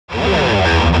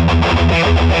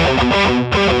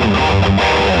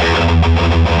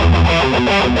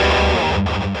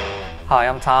Hi,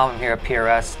 I'm Tom. I'm here at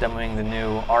PRS demoing the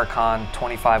new Archon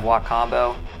 25 watt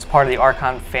combo. It's part of the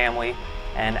Archon family,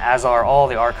 and as are all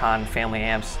the Archon family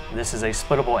amps, this is a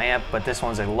splittable amp, but this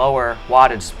one's a lower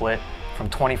wattage split from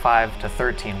 25 to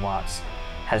 13 watts.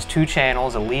 Has two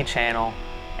channels, a lead channel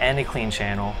and a clean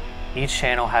channel. Each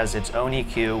channel has its own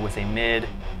EQ with a mid,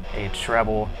 a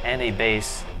treble, and a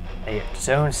bass, its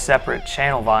own separate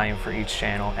channel volume for each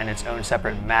channel, and its own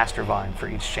separate master volume for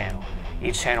each channel.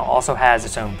 Each channel also has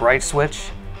its own bright switch,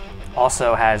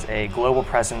 also has a global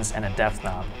presence and a depth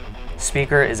knob.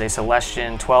 Speaker is a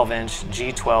Celestion 12-inch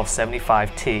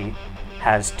G1275T,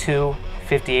 has two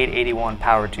 5881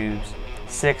 power tubes,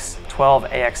 six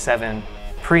 12AX7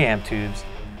 preamp tubes,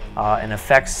 an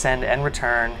effects send and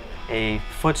return, a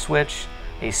foot switch,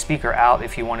 a speaker out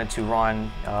if you wanted to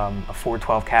run a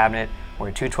 412 cabinet or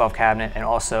a 212 cabinet, and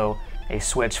also a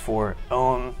switch for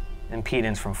ohm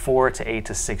impedance from 4 to 8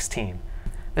 to 16.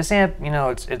 This amp, you know,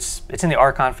 it's in the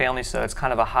Archon family, so it's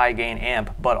kind of a high gain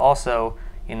amp, but also,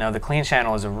 you know, the clean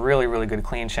channel is a really good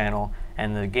clean channel,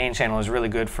 and the gain channel is really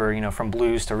good for, you know, from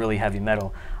blues to really heavy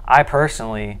metal. I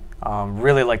personally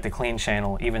really like the clean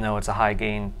channel, even though it's a high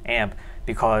gain amp,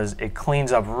 because it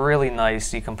cleans up really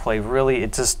nice. You can play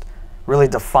it's just really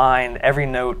defined. Every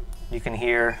note you can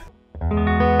hear.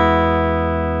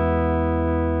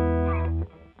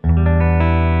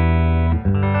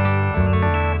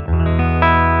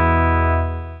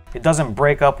 It doesn't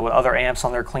break up with other amps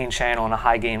on their clean channel and a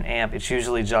high gain amp. It's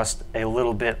usually just a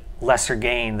little bit lesser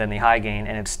gain than the high gain,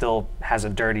 and it still has a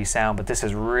dirty sound, but this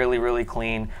is really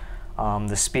clean.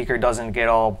 The speaker doesn't get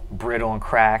all brittle and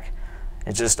crack.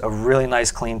 It's just a really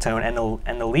nice clean tone,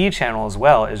 and the lead channel as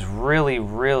well is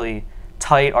really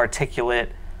tight,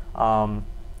 articulate,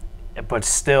 but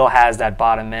still has that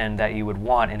bottom end that you would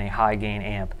want in a high gain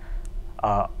amp.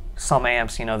 Some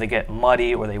amps, you know, they get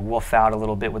muddy or they woof out a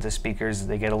little bit with the speakers.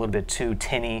 They get a little bit too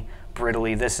tinny,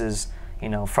 brittly. This is, you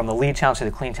know, from the lead channel to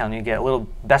the clean channel, you get a little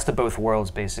best of both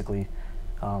worlds basically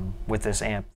with this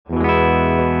amp.